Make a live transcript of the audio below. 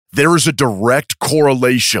There is a direct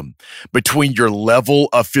correlation between your level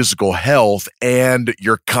of physical health and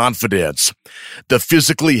your confidence. The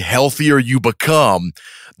physically healthier you become,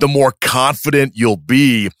 the more confident you'll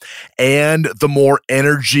be, and the more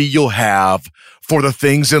energy you'll have for the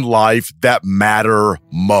things in life that matter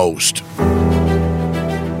most.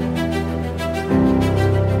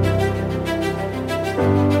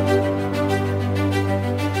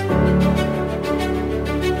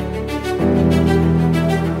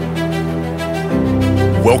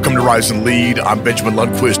 Welcome to Rise and Lead. I'm Benjamin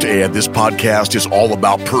Lundquist, and this podcast is all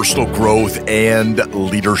about personal growth and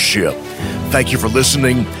leadership. Thank you for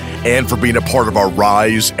listening and for being a part of our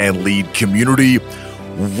Rise and Lead community.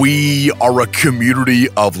 We are a community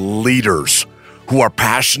of leaders who are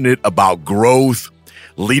passionate about growth,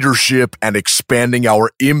 leadership, and expanding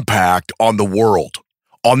our impact on the world.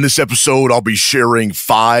 On this episode, I'll be sharing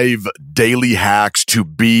 5 daily hacks to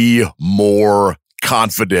be more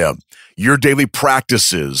confident. Your daily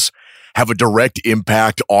practices have a direct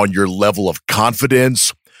impact on your level of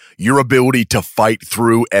confidence, your ability to fight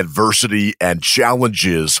through adversity and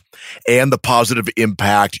challenges, and the positive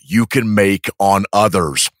impact you can make on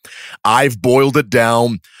others. I've boiled it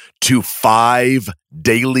down to 5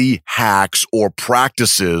 daily hacks or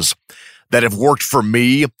practices that have worked for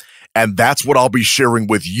me, and that's what I'll be sharing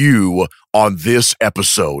with you on this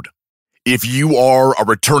episode. If you are a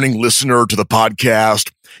returning listener to the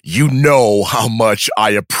podcast, you know how much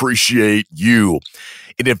I appreciate you.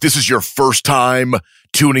 And if this is your first time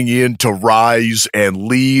tuning in to Rise and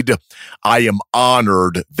Lead, I am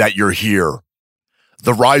honored that you're here.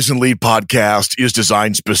 The Rise and Lead podcast is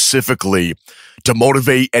designed specifically to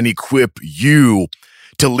motivate and equip you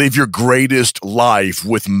to live your greatest life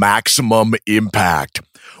with maximum impact.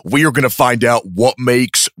 We are going to find out what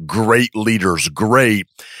makes great leaders great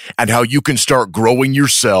and how you can start growing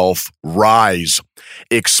yourself, rise,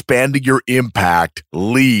 expanding your impact,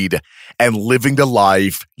 lead, and living the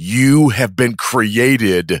life you have been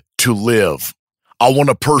created to live. I want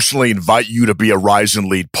to personally invite you to be a Rise and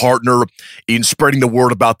Lead partner in spreading the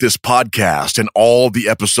word about this podcast and all the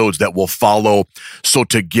episodes that will follow, so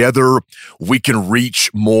together we can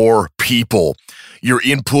reach more people. Your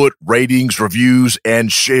input, ratings, reviews,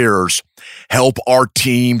 and shares help our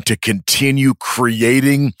team to continue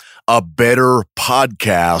creating a better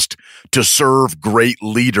podcast to serve great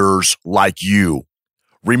leaders like you.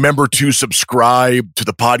 Remember to subscribe to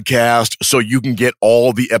the podcast so you can get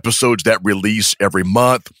all the episodes that release every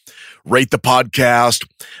month. Rate the podcast.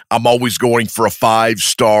 I'm always going for a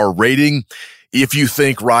 5-star rating. If you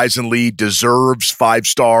think Rise and Lead deserves 5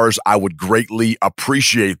 stars, I would greatly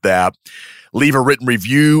appreciate that. Leave a written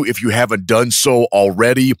review if you haven't done so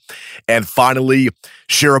already. And finally,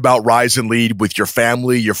 share about Rise and Lead with your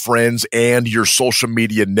family, your friends, and your social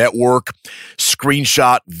media network.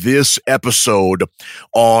 Screenshot this episode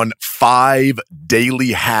on 5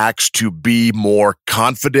 daily hacks to be more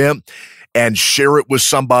confident and share it with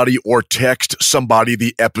somebody or text somebody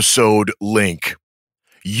the episode link.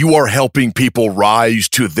 You are helping people rise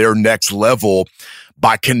to their next level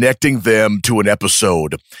by connecting them to an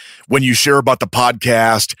episode. When you share about the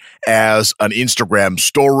podcast as an Instagram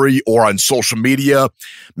story or on social media,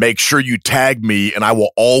 make sure you tag me and I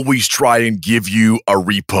will always try and give you a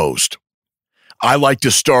repost. I like to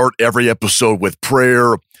start every episode with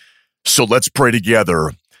prayer, so let's pray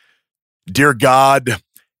together. Dear God,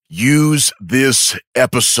 use this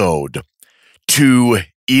episode to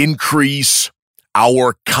increase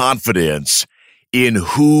our confidence in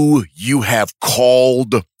who you have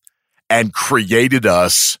called and created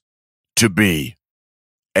us to be.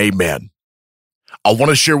 Amen. I want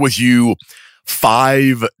to share with you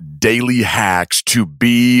 5 daily hacks to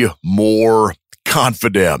be more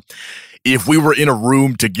confident. If we were in a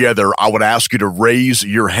room together, I would ask you to raise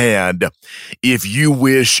your hand if you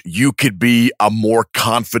wish you could be a more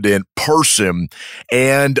confident person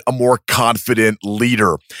and a more confident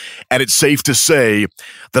leader. And it's safe to say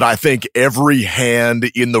that I think every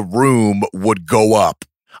hand in the room would go up.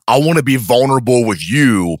 I want to be vulnerable with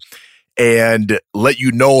you and let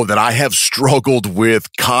you know that I have struggled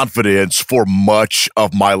with confidence for much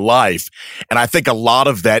of my life. And I think a lot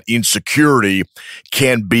of that insecurity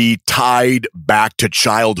can be tied back to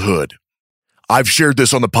childhood. I've shared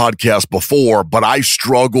this on the podcast before, but I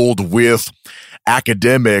struggled with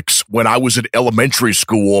academics when I was in elementary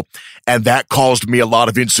school, and that caused me a lot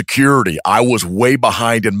of insecurity. I was way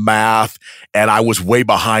behind in math, and I was way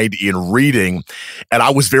behind in reading, and I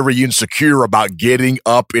was very insecure about getting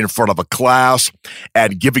up in front of a class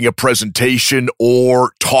and giving a presentation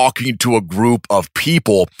or talking to a group of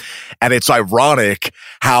people. And it's ironic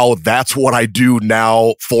how that's what I do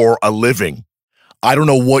now for a living. I don't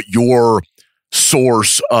know what your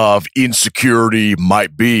source of insecurity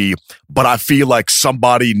might be, but I feel like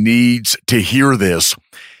somebody needs to hear this.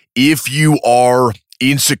 If you are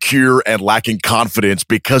insecure and lacking confidence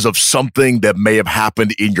because of something that may have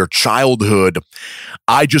happened in your childhood,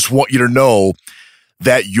 I just want you to know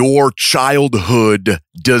that your childhood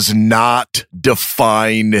does not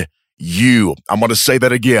define you. I'm going to say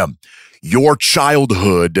that again. Your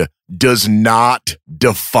childhood does not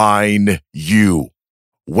define you.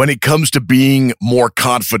 When it comes to being more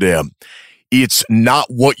confident, it's not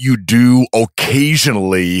what you do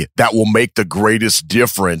occasionally that will make the greatest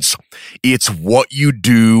difference. It's what you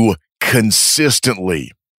do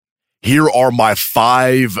consistently. Here are my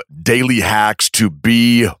 5 daily hacks to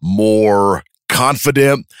be more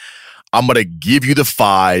confident. I'm going to give you the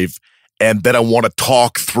 5, and then I want to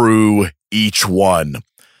talk through each one.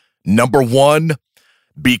 Number 1,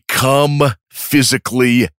 become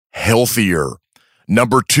physically healthier.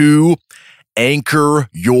 Number 2, anchor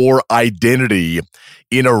your identity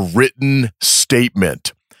in a written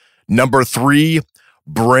statement. Number 3,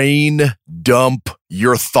 brain dump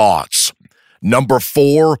your thoughts. Number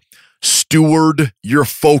 4, steward your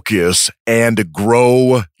focus and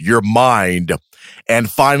grow your mind. And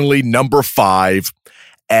finally, number 5,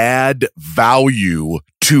 add value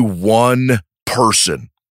to one person.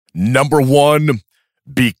 Number 1,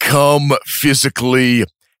 become physically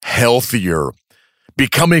healthier.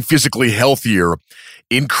 Becoming physically healthier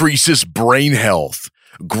increases brain health,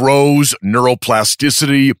 grows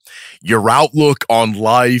neuroplasticity. Your outlook on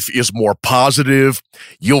life is more positive.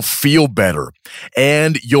 You'll feel better,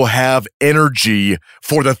 and you'll have energy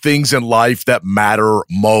for the things in life that matter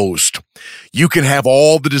most. You can have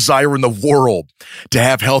all the desire in the world to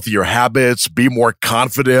have healthier habits, be more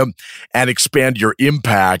confident, and expand your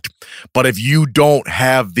impact. But if you don't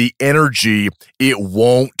have the energy, it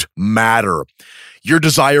won't matter. Your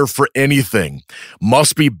desire for anything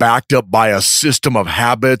must be backed up by a system of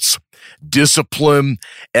habits, discipline,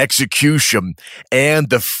 execution,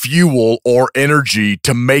 and the fuel or energy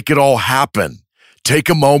to make it all happen. Take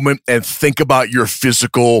a moment and think about your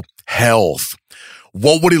physical health.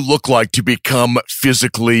 What would it look like to become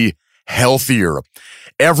physically healthier?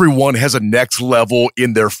 Everyone has a next level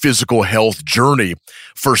in their physical health journey.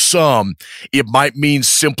 For some, it might mean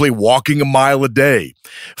simply walking a mile a day.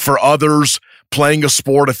 For others, playing a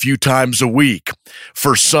sport a few times a week.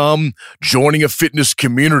 For some, joining a fitness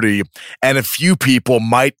community, and a few people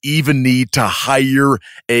might even need to hire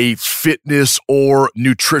a fitness or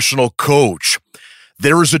nutritional coach.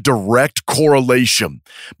 There is a direct correlation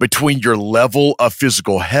between your level of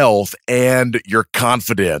physical health and your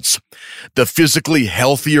confidence. The physically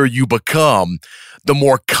healthier you become, the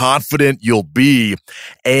more confident you'll be,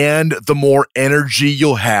 and the more energy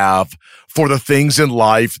you'll have for the things in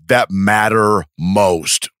life that matter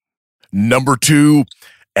most. Number 2,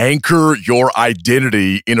 anchor your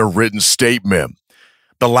identity in a written statement.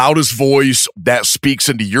 The loudest voice that speaks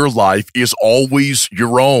into your life is always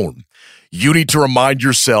your own. You need to remind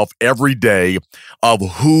yourself every day of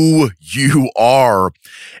who you are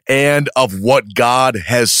and of what God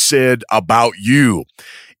has said about you.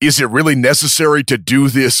 Is it really necessary to do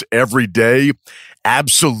this every day?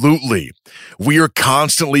 Absolutely. We are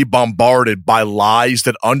constantly bombarded by lies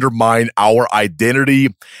that undermine our identity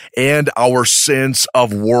and our sense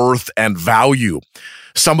of worth and value.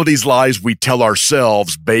 Some of these lies we tell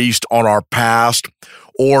ourselves based on our past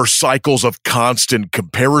or cycles of constant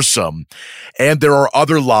comparison, and there are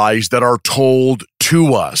other lies that are told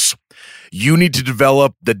to us. You need to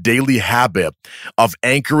develop the daily habit of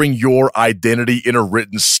anchoring your identity in a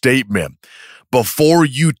written statement. Before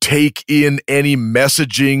you take in any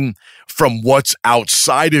messaging from what's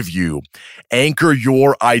outside of you, anchor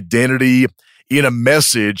your identity in a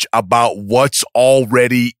message about what's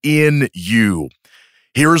already in you.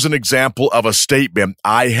 Here's an example of a statement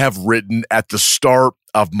I have written at the start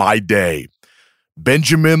of my day.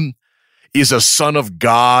 Benjamin is a son of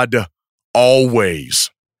God always,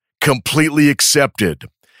 completely accepted,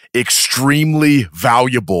 extremely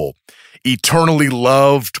valuable, eternally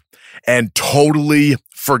loved, and totally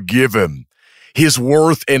forgiven. His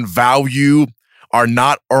worth and value are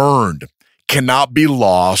not earned, cannot be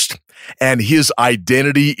lost, and his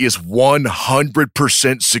identity is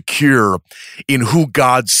 100% secure in who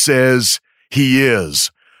God says he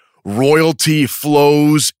is. Royalty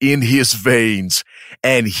flows in his veins,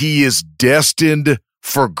 and he is destined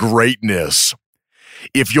for greatness.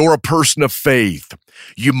 If you're a person of faith,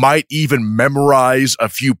 you might even memorize a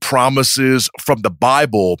few promises from the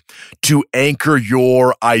Bible to anchor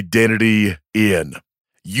your identity in.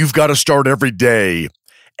 You've got to start every day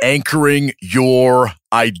anchoring your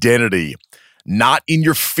identity. not in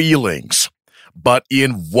your feelings, but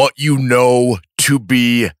in what you know to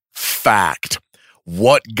be fact,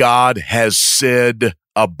 what God has said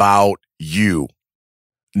about you.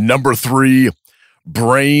 Number 3,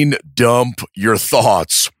 brain dump your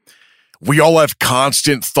thoughts. We all have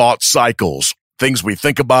constant thought cycles, things we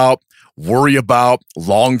think about, worry about,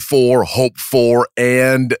 long for, hope for,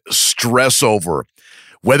 and stress over.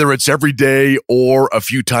 Whether it's every day or a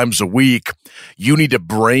few times a week, you need to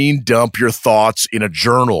brain dump your thoughts in a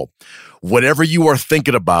journal. Whatever you are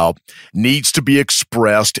thinking about needs to be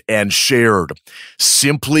expressed and shared.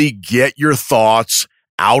 Simply get your thoughts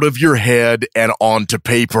out of your head and onto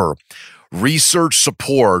paper. Research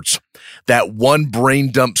supports that one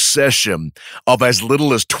brain dump session of as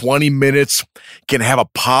little as 20 minutes can have a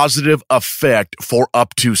positive effect for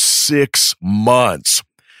up to 6 months.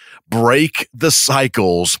 Break the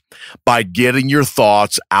cycles by getting your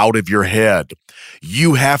thoughts out of your head.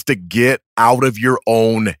 You have to get out of your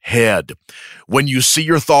own head. When you see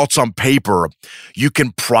your thoughts on paper, you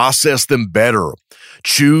can process them better.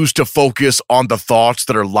 Choose to focus on the thoughts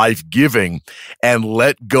that are life-giving and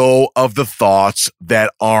let go of the thoughts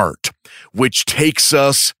that aren't, which takes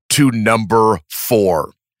us to number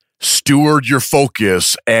 4. Steward your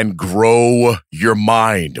focus and grow your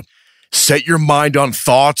mind. Set your mind on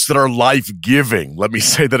thoughts that are life-giving. Let me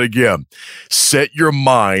say that again. Set your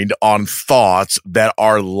mind on thoughts that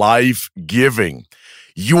are life-giving.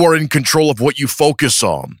 You are in control of what you focus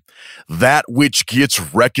on. That which gets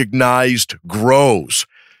recognized grows.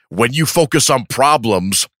 When you focus on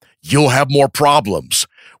problems, you'll have more problems.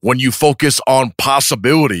 When you focus on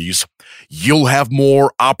possibilities, you'll have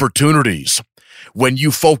more opportunities. When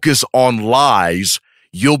you focus on lies,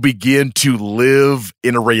 you'll begin to live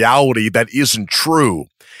in a reality that isn't true.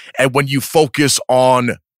 And when you focus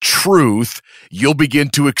on truth, you'll begin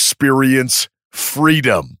to experience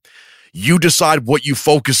freedom. You decide what you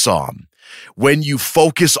focus on. When you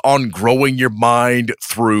focus on growing your mind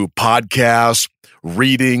through podcasts,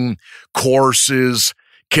 reading, courses,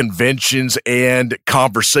 conventions, and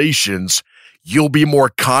conversations, you'll be more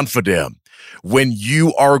confident. When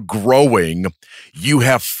you are growing, you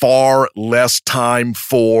have far less time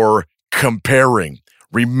for comparing.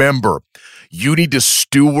 Remember, you need to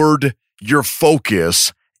steward your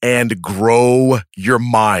focus and grow your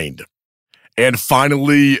mind. And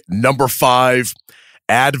finally, number 5,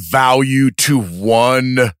 add value to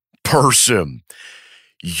one person.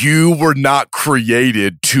 You were not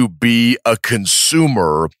created to be a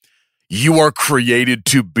consumer. You are created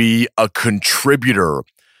to be a contributor.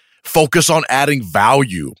 Focus on adding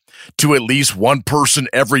value to at least one person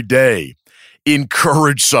every day.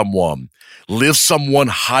 Encourage someone, lift someone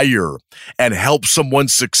higher, and help someone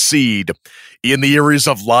succeed in the areas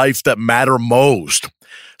of life that matter most.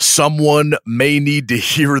 Someone may need to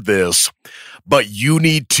hear this, but you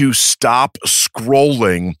need to stop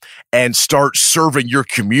scrolling and start serving your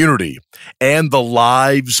community and the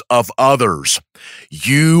lives of others.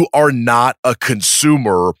 You are not a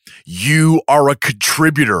consumer. You are a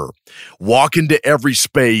contributor. Walk into every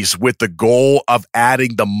space with the goal of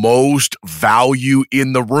adding the most value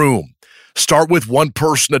in the room. Start with one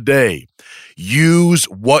person a day. Use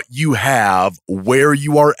what you have where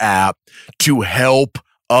you are at to help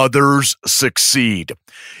others succeed.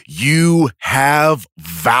 You have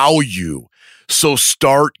value, so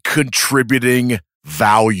start contributing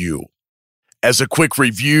value. As a quick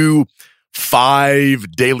review,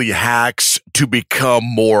 5 daily hacks to become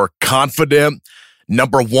more confident.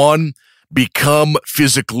 Number 1, become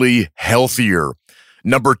physically healthier.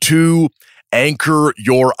 Number 2, anchor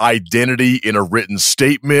your identity in a written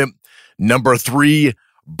statement. Number 3,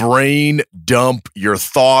 brain dump your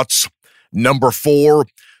thoughts. Number 4,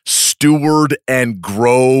 steward and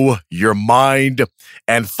grow your mind.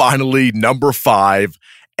 And finally, number 5,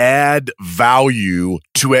 add value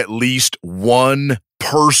to at least one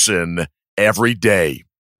person every day.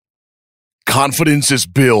 Confidence is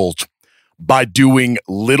built by doing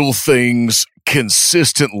little things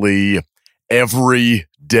consistently every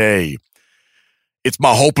day. It's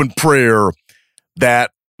my hope and prayer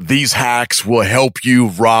that these hacks will help you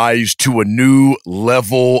rise to a new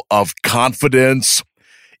level of confidence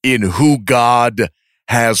in who God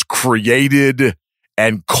has created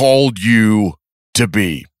and called you to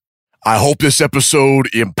be. I hope this episode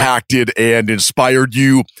impacted and inspired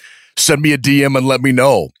you. Send me a DM and let me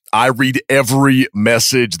know. I read every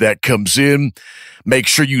message that comes in. Make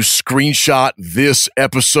sure you screenshot this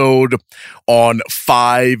episode on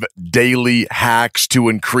 5 daily hacks to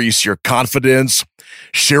increase your confidence.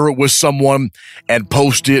 Share it with someone and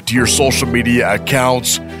post it to your social media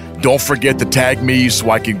accounts. Don't forget to tag me so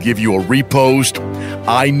I can give you a repost.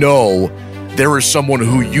 I know there is someone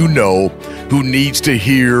who you know who needs to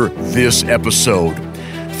hear this episode.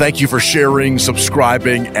 Thank you for sharing,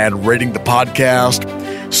 subscribing, and rating the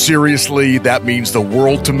podcast. Seriously, that means the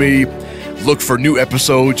world to me. Look for new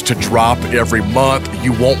episodes to drop every month.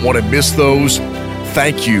 You won't want to miss those.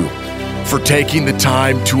 Thank you for taking the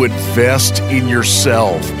time to invest in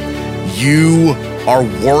yourself. You are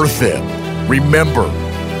worth it. Remember,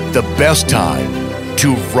 the best time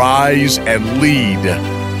to rise and lead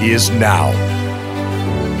is now.